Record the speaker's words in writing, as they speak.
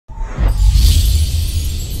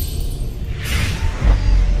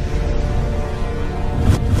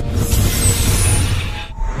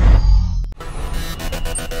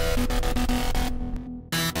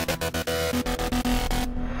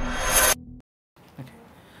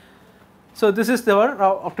So this is our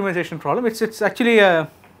optimization problem. It's actually a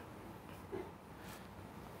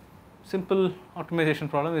simple optimization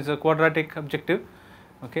problem. It's a quadratic objective,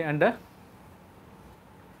 okay, and a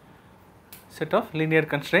set of linear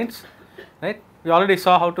constraints, right. We already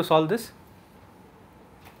saw how to solve this.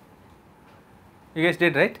 You guys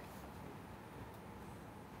did, right?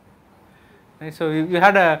 Right, so you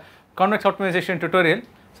had a convex optimization tutorial.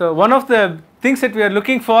 So one of the things that we are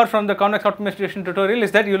looking for from the convex optimization tutorial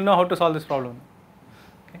is that you will know how to solve this problem.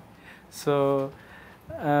 Okay. So,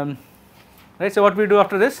 right. So what we do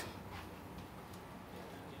after this?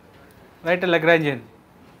 Write a Lagrangian,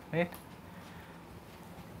 right?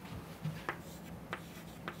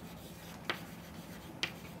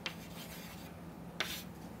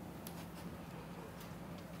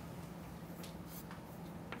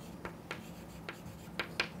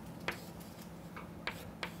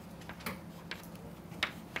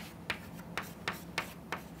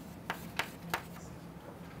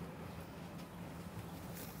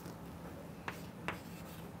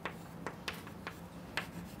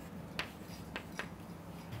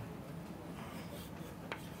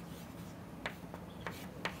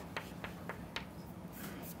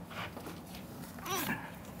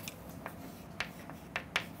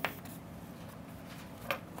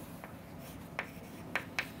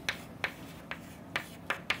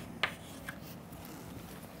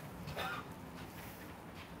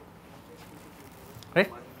 Right?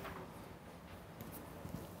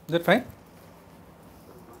 Is that fine?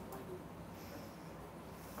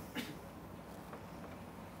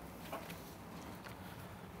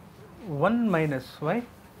 One minus why?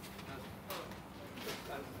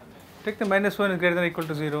 Take the minus 1 is greater than or equal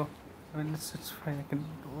to 0. I mean it's fine. I can do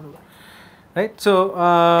whatever. Right? So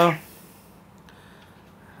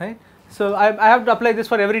right. So I have to apply this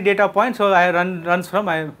for every data point. So I runs from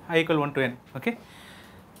I equal 1 to n. Okay.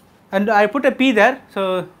 And I put a p there,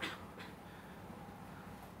 so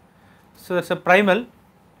that's a primal.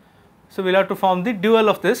 So we'll have to form the dual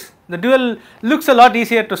of this. The dual looks a lot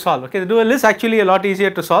easier to solve. Okay, the dual is actually a lot easier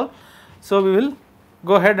to solve. So we will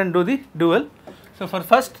go ahead and do the dual. So for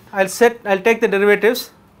first, I'll take the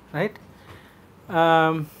derivatives, right?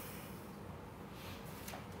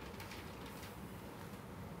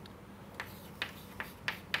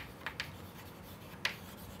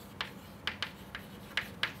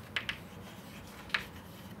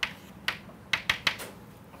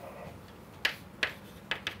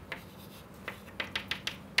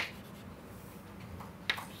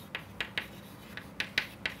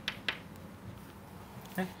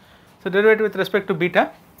 So derivative with respect to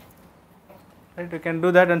beta, right? You can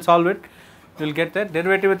do that and solve it. You will get that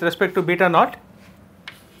derivative with respect to beta naught.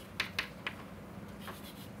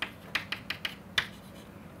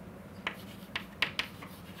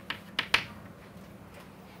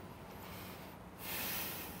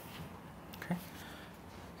 Okay.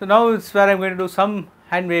 So now it's where I am going to do some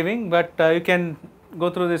hand waving, but you can go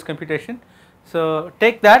through this computation. So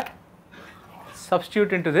take that,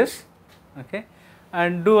 substitute into this, okay,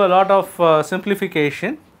 and do a lot of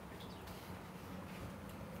simplification,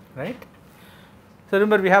 right. So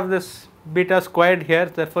remember we have this beta squared here,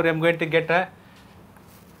 therefore I am going to get a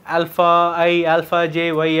alpha I, alpha j,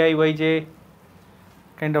 yi, yj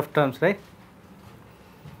kind of terms, right.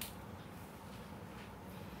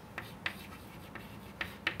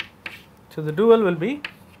 So the dual will be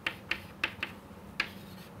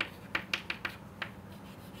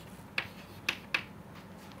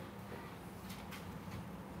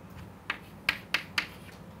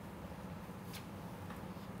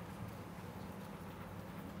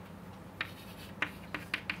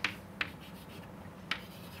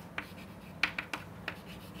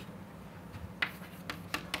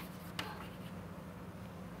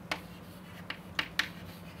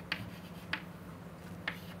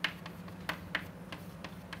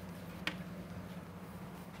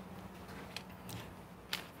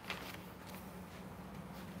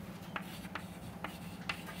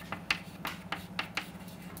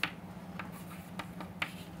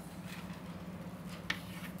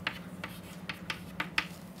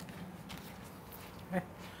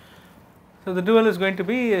so the dual is going to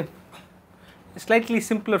be a slightly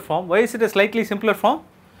simpler form. Why is it a slightly simpler form?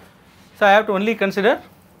 So I have to only consider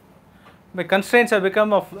my constraints have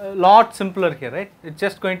become a lot simpler here, right. It's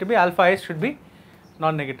just going to be alpha I should be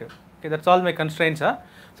non-negative. Okay, that's all my constraints are.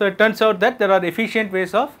 So it turns out that there are efficient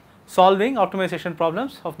ways of solving optimization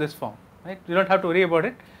problems of this form, right. You don't have to worry about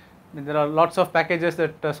it. I mean, there are lots of packages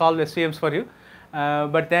that solve SVMs for you.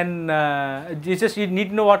 But then you need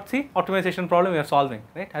to know what the optimization problem you are solving,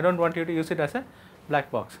 right. I don't want you to use it as a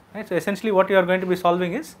black box, right. So essentially what you are going to be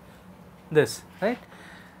solving is this, right.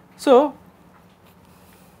 So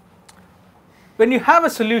when you have a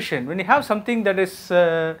solution, when you have something that is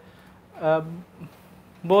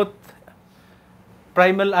both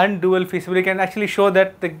primal and dual feasible, you can actually show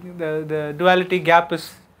that the duality gap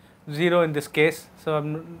is 0 in this case. So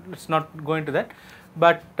let's not go into that,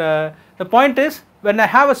 but the point is, when I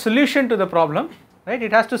have a solution to the problem, right,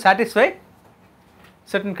 it has to satisfy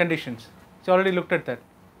certain conditions. So already looked at that,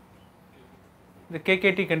 the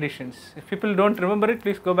Kkt conditions. If people don't remember it,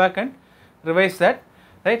 please go back and revise that,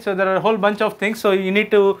 right. So there are a whole bunch of things. So you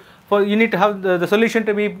need to have the solution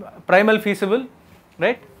to be primal feasible,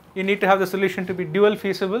 right. You need to have the solution to be dual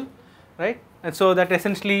feasible, right, and so that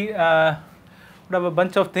essentially would have a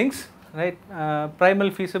bunch of things, right.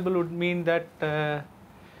 Primal feasible would mean that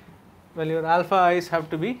well, your alpha i's have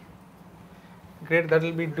to be great, that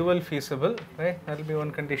will be dual feasible, right, that will be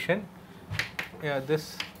one condition. Yeah,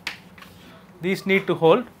 these need to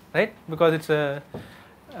hold, right, because it's a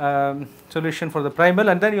solution for the primal,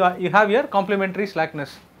 and then you have your complementary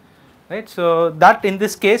slackness, right. So that in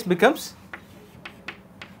this case becomes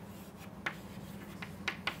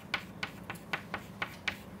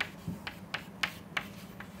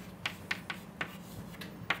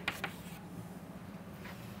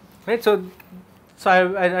right. So I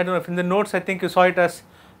don't know if in the notes I think you saw it as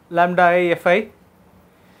lambda I fi,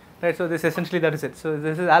 right. So this essentially that is it. So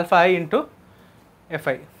this is alpha I into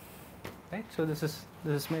fi, right. So this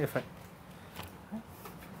is my fi.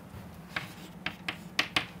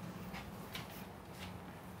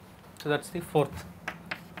 So that's the fourth.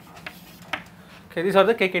 Okay, these are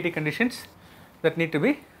the Kkt conditions that need to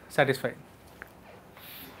be satisfied.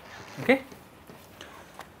 Okay,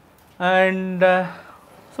 and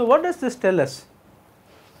so what does this tell us?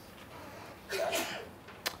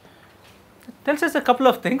 It tells us a couple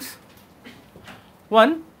of things.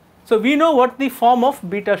 One, so we know what the form of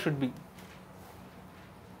beta should be.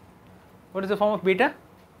 What is the form of beta?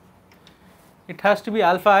 It has to be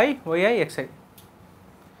alpha I, yi, xi.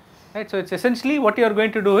 Right. So it's essentially what you are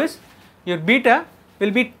going to do is your beta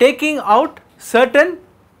will be taking out certain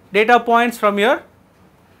data points from your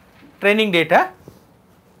training data,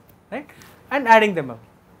 right, and adding them up.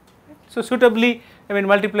 So suitably, I mean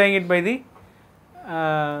multiplying it by the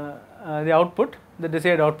output, the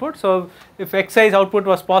desired output. So if xi's output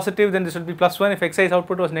was positive, then this will be +1. If xi's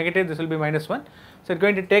output was negative, this will be -1. So you're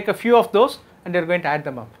going to take a few of those and you're going to add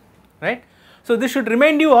them up, right. So this should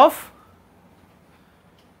remind you of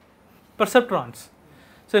perceptrons.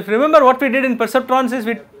 So if you remember, what we did in perceptrons is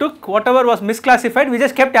we took whatever was misclassified, we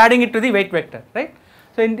just kept adding it to the weight vector, right.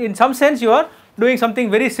 So in some sense you are doing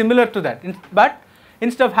something very similar to that, but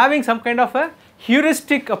instead of having some kind of a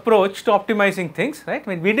heuristic approach to optimizing things, right. I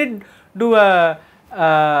mean we did do a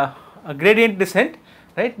gradient descent,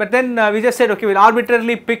 right, but then we just said, okay, we'll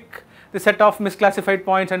arbitrarily pick the set of misclassified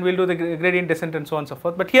points and we'll do the gradient descent and so on and so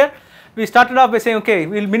forth. But here we started off by saying, okay,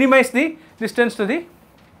 we'll minimize the distance to the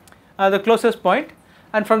closest point,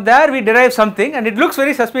 and from there we derive something, and it looks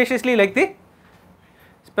very suspiciously like the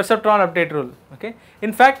perceptron update rule. Okay.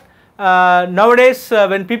 In fact, nowadays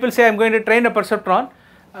when people say I'm going to train a perceptron,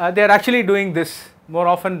 they are actually doing this more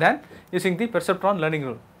often than using the perceptron learning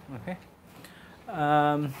rule. Okay.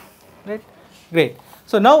 Right. Great.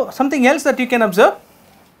 So now something else that you can observe.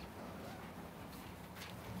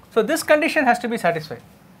 So this condition has to be satisfied.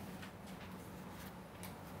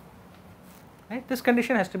 Right. This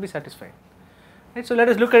condition has to be satisfied. Right. So let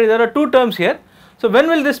us look at it. There are two terms here. So when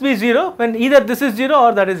will this be 0? When either this is 0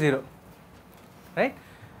 or that is 0. Right.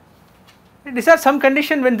 Is there some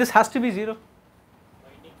condition when this has to be 0?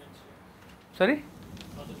 Sorry?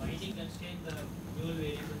 For the binding constraint, the dual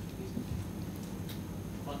variable should be 0.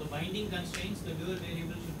 For the binding constraints, the dual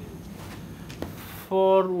variable should be 0.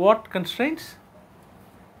 For what constraints?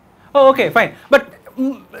 Oh, okay, fine. But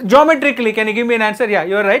geometrically, can you give me an answer? Yeah,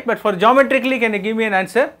 you are right. But for geometrically, can you give me an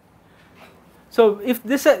answer? So if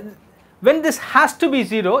this, when this has to be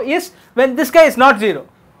 0 is when this guy is not 0.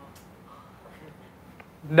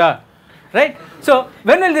 Duh. Right? So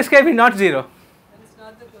when will this guy be not 0?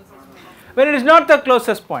 When it is not the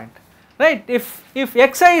closest point. Right? If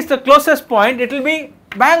xi is the closest point, it will be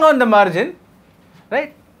bang on the margin.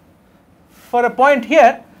 Right? For a point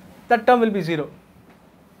here, that term will be 0.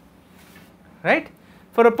 Right?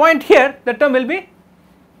 For a point here, that term will be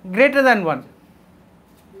greater than 1.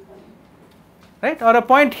 Right? Or a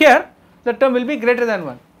point here, the term will be greater than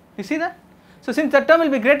 1. You see that? So since the term will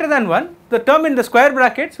be greater than 1, the term in the square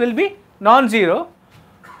brackets will be non-zero.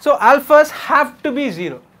 So alphas have to be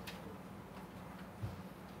 0.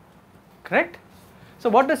 Correct? So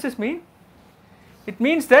what does this mean? It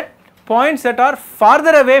means that points that are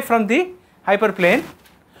farther away from the hyperplane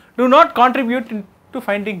do not contribute to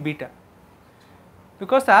finding beta,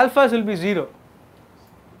 because the alphas will be 0.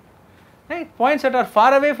 right? Points that are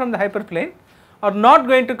far away from the hyperplane are not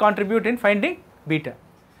going to contribute in finding beta.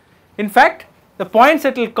 In fact, the points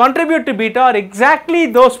that will contribute to beta are exactly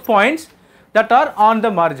those points that are on the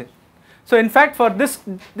margin. So in fact, for this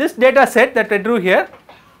data set that I drew here,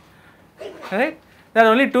 right, there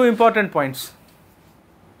are only two important points,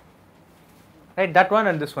 right, that one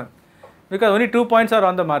and this one, because only 2 points are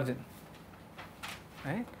on the margin,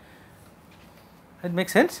 right. That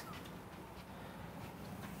makes sense?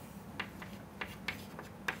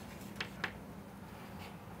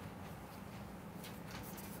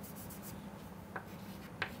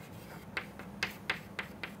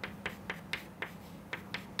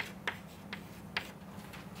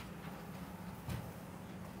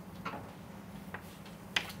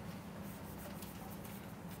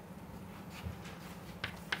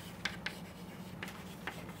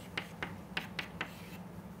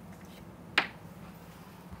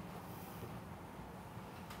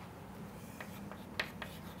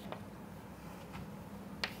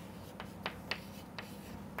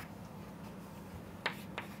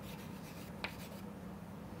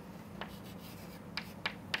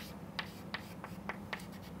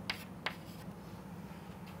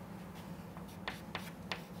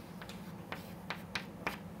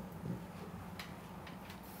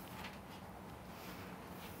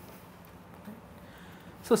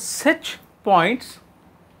 So such points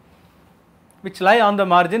which lie on the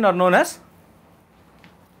margin are known as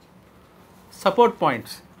support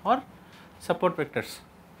points or support vectors.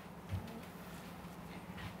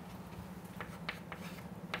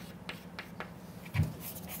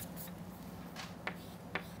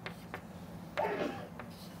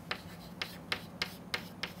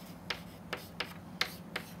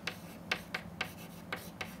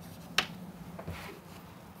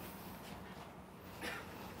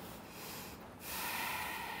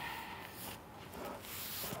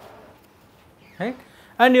 Right?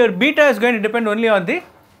 And your beta is going to depend only on the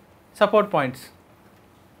support points.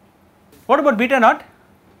 What about beta naught?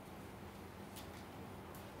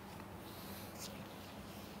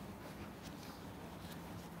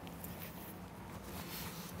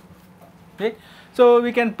 Okay. So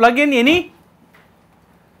we can plug in any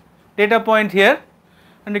data point here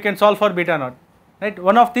and you can solve for beta naught, right.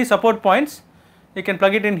 One of the support points you can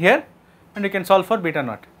plug it in here and you can solve for beta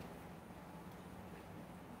naught,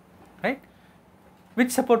 right.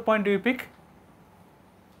 Which support point do you pick?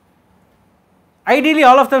 Ideally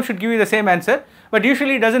all of them should give you the same answer, but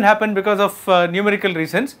usually it does not happen because of numerical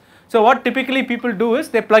reasons. So what typically people do is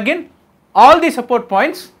they plug in all the support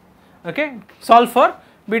points, okay, solve for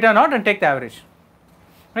beta naught and take the average,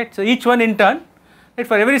 right. So each one in turn, right,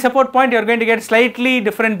 for every support point you are going to get slightly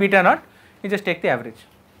different beta naught, you just take the average,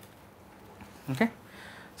 okay.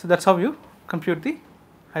 So that is how you compute the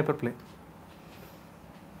hyperplane.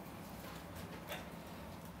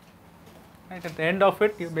 Right, at the end of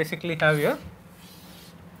it you basically have your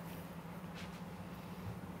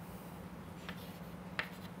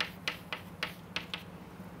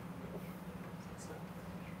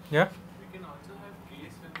yeah. We can also have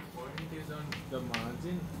case when the point is on the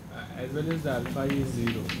margin as well as the alpha is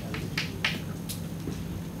 0.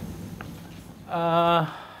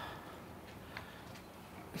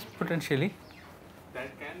 Potentially.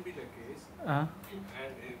 That can be the case. And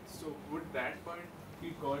so would that point be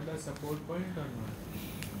called a support point or not?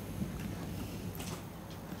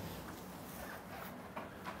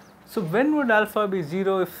 So when would alpha be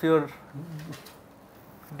 0 if your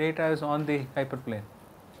data is on the hyperplane,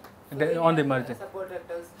 on the margin?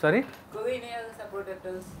 Sorry?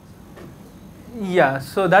 Yeah,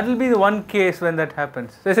 so that will be the one case when that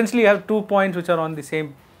happens. So essentially you have 2 points which are on the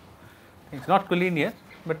same things, not collinear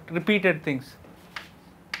but repeated things.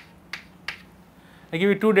 I give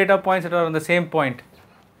you 2 data points that are on the same point,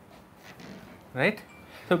 right.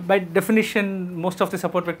 So by definition most of the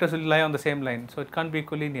support vectors will lie on the same line, so it can't be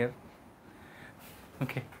collinear,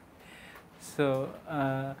 okay. So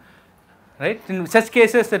right, in such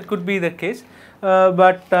cases that could be the case,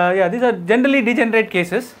 but yeah, these are generally degenerate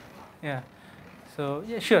cases, yeah. So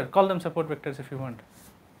yeah, sure, call them support vectors if you want,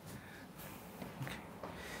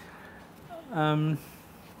 okay.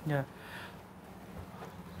 Yeah.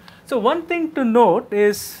 So one thing to note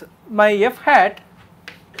is my f hat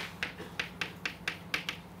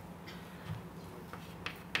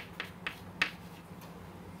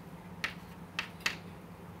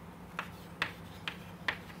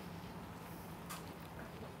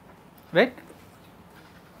right.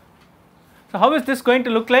 So how is this going to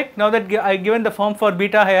look like now that I given the form for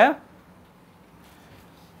beta here?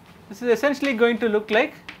 This is essentially going to look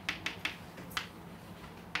like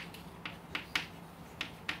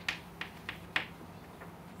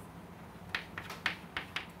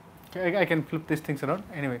Okay, I can flip these things around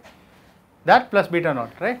anyway. That plus beta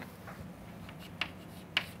naught, right?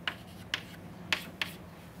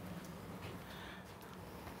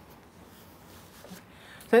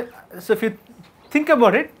 So if you think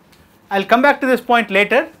about it, I'll come back to this point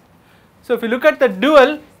later. So if you look at the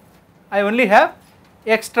dual, I only have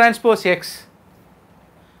x transpose x,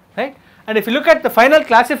 right? And if you look at the final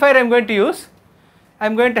classifier I am going to use, I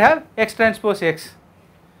am going to have x transpose x,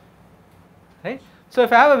 right? So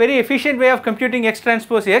if I have a very efficient way of computing x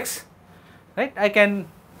transpose x, right, I can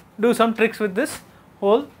do some tricks with this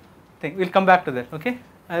whole thing. We will come back to that, okay?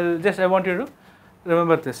 I want you to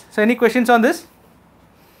remember this. So any questions on this?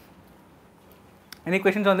 Any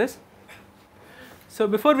questions on this? So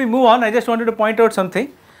before we move on, I just wanted to point out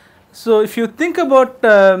something. So if you think about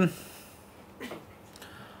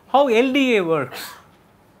how LDA works,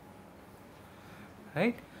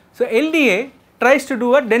 right? So LDA tries to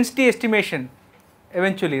do a density estimation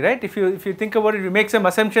eventually, right? If you think about it, you make some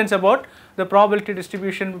assumptions about the probability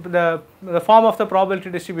distribution, the form of the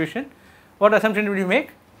probability distribution. What assumption would you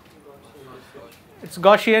make? It's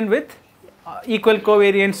Gaussian with equal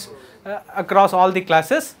covariance across all the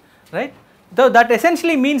classes, right? So that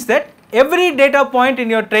essentially means that every data point in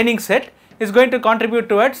your training set is going to contribute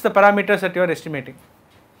towards the parameters that you are estimating,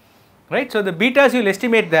 right? So the betas you will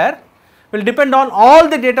estimate there will depend on all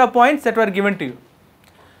the data points that were given to you,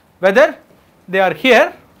 whether they are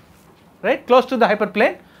here, right, close to the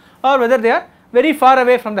hyperplane, or whether they are very far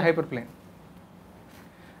away from the hyperplane,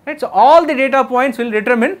 right? So all the data points will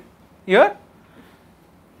determine your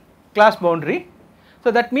class boundary. So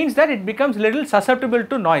that means that it becomes little susceptible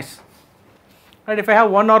to noise, right? If I have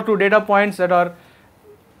 1 or 2 data points that are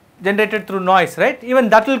generated through noise, right, even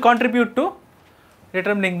that will contribute to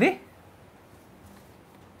determining the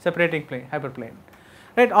separating plane, hyperplane,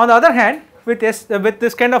 right? On the other hand, with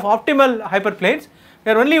this kind of optimal hyperplanes,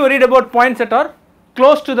 we are only worried about points that are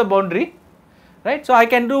close to the boundary, right? So I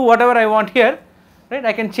can do whatever I want here, right?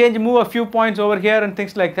 I can move a few points over here and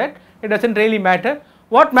things like that. It does not really matter.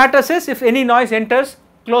 What matters is if any noise enters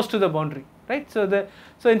close to the boundary, right? So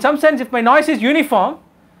in some sense, if my noise is uniform,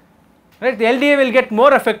 right, the LDA will get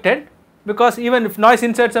more affected, because even if noise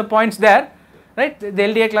inserts some points there, right, the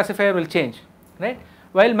LDA classifier will change, right?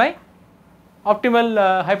 While my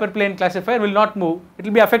optimal hyperplane classifier will not move, it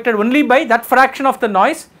will be affected only by that fraction of the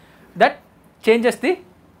noise that changes the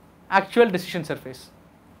actual decision surface,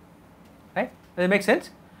 right? Does it make sense?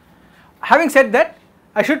 Having said that,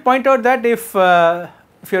 I should point out that if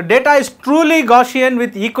your data is truly Gaussian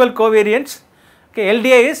with equal covariance, okay,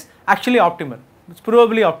 LDA is actually optimal, it is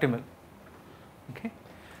probably optimal, okay,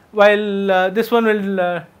 while this one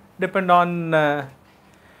will depend on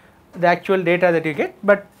the actual data that you get,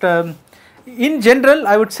 but in general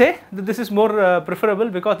I would say that this is more preferable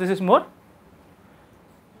because this is more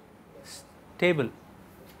stable.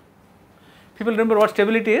 People remember what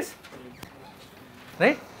stability is,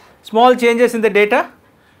 right? Small changes in the data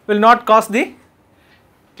will not cause the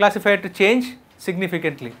classifier to change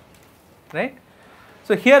significantly, right?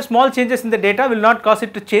 So here small changes in the data will not cause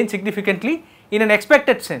it to change significantly in an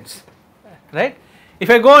expected sense, right? If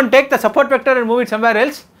I go and take the support vector and move it somewhere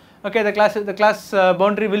else, okay, the class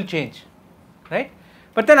boundary will change, right?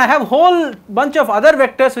 But then I have whole bunch of other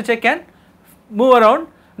vectors which I can move around,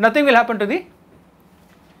 nothing will happen to the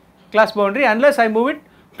class boundary unless I move it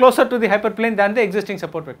closer to the hyperplane than the existing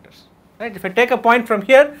support vectors, right? If I take a point from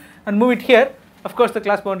here and move it here, of course the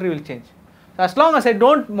class boundary will change. So as long as I do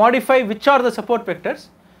not modify which are the support vectors,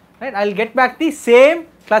 right, I will get back the same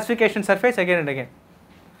classification surface again and again,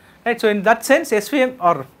 right? So in that sense SVM,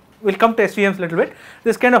 or we will come to SVMs a little bit,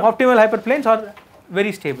 this kind of optimal hyperplanes are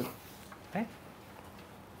very stable, right?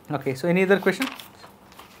 Okay, so any other question?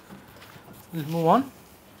 We will move on.